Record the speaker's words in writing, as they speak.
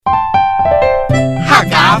客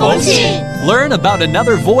家风情。 Learn about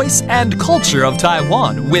another voice and culture of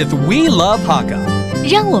Taiwan with We Love Hakka.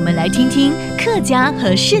 让我们来听听客家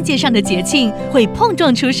和世界上的节庆会碰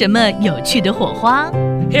撞出什么有趣的火花。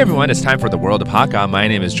Hey everyone, it's time for the World of Hakka. My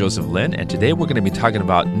name is Joseph Lin, and today we're going to be talking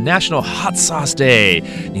about National Hot Sauce Day.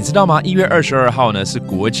 你知道吗？1月22号呢是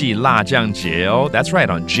国际辣酱节哦。That's right,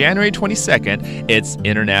 on January 22nd, it's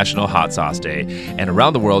International Hot Sauce Day. And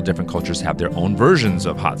around the world, different cultures have their own versions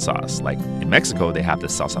of hot sauce. Like in Mexico, they have the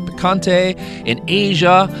Salsa Picante. In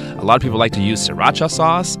Asia, a lot of people like to use Sriracha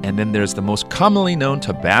sauce. And then there's the most commonly known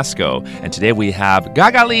Tabasco. And today we have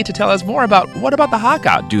Gaga Lee to tell us more about what about the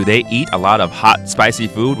Hakka? Do they eat a lot of hot, spicy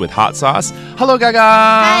food with hot sauce? Hello, Gaga.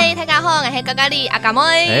 Hi, 大家好，我是Gaga Lee阿嘎妹。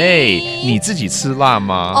Hey, 你自己吃辣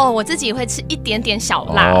吗？哦，我自己会吃一点点小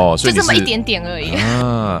辣，就这么一点点而已。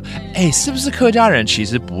是不是客家人其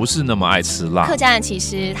实不是那么爱吃辣？客家人其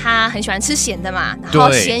实他很喜欢吃咸的嘛，然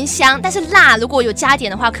后咸香，但是辣如果有加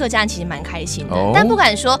点的话，客家人其实蛮开心的。但不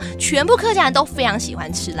敢说全部客家人都非常喜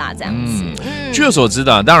欢吃辣这样子。据我所知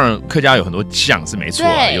的，当然客家有很多酱是没错，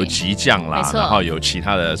有吉酱啦，然后有其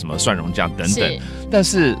他的什么蒜蓉酱等等。但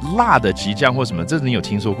是辣的吉酱或什么，这你有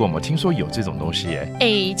听说过吗？听说有这种东西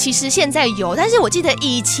耶。其实现在有，但是我记得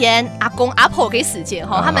以前阿公阿婆给死节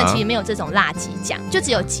他们其实没有这种辣吉酱，就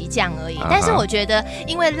只有吉酱而已。但是我觉得，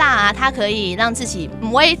因为辣它可以让自己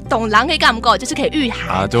不会懂狼可以干不够，就是可以御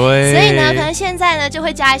寒对。所以呢，可能现在呢就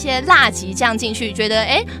会加一些辣吉酱进去，觉得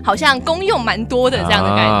好像功用蛮多的这样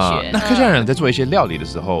的感觉。那客家人在做一些料理的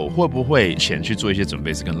时候，会不会前去做一些准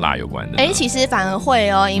备是跟辣有关的？其实反而会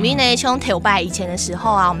哦，因为呢，从头拜以前的时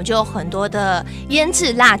候啊，我们就有很多的腌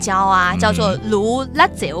制辣椒啊，叫做卤辣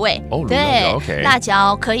椒味。对，辣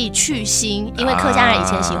椒可以去腥，因为客家人以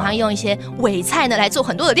前喜欢用一些尾菜呢来做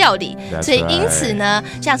很多的料理，所以因此呢，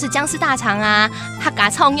像是姜丝大肠啊、哈嘎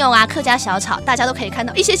葱肉啊、客家小炒，大家都可以看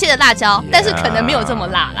到一些些的辣椒，但是可能没有这么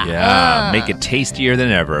辣啦。Make it tastier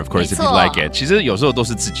than ever, of course, if you like it. 其实有时候都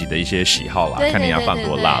是自己的一些喜好啦，看你要放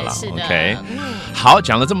多辣啦。OK， 好，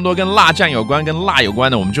讲了这么多跟辣酱有关、跟辣有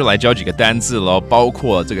关的，我们就来教几个单字喽，包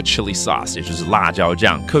括这个 chili sauce， 也就是辣椒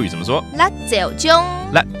酱，客语怎么说？辣椒酱，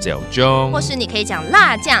辣椒酱，或是你可以讲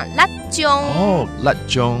辣酱，辣酱。辣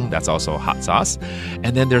酱 that's also hot sauce.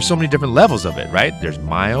 And then there's so many different levels of it, right? There's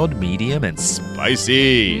mild, medium, and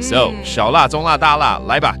spicy. So 小辣、中辣、大辣，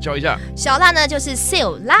来吧，教一下。小辣呢就是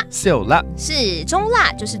小辣，小辣是中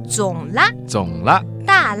辣就是总辣，总辣。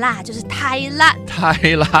大辣就是太辣，太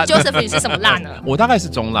辣。Joseph 你是什么辣呢？我大概是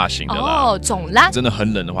中辣型的辣。总辣。真的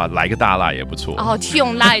很冷的话，来个大辣也不错。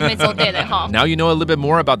用辣也没做对了哈。Now you know a little bit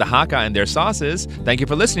more about the Hakka and their sauces. Thank you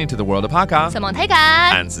for listening to the World of Hakka. 什么推感？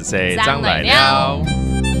俺是谁？张来了。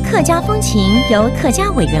客家风情由客家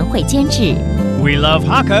委员会监制。We Love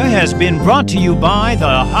Hakka has been brought to you by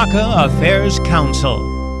the Hakka Affairs Council.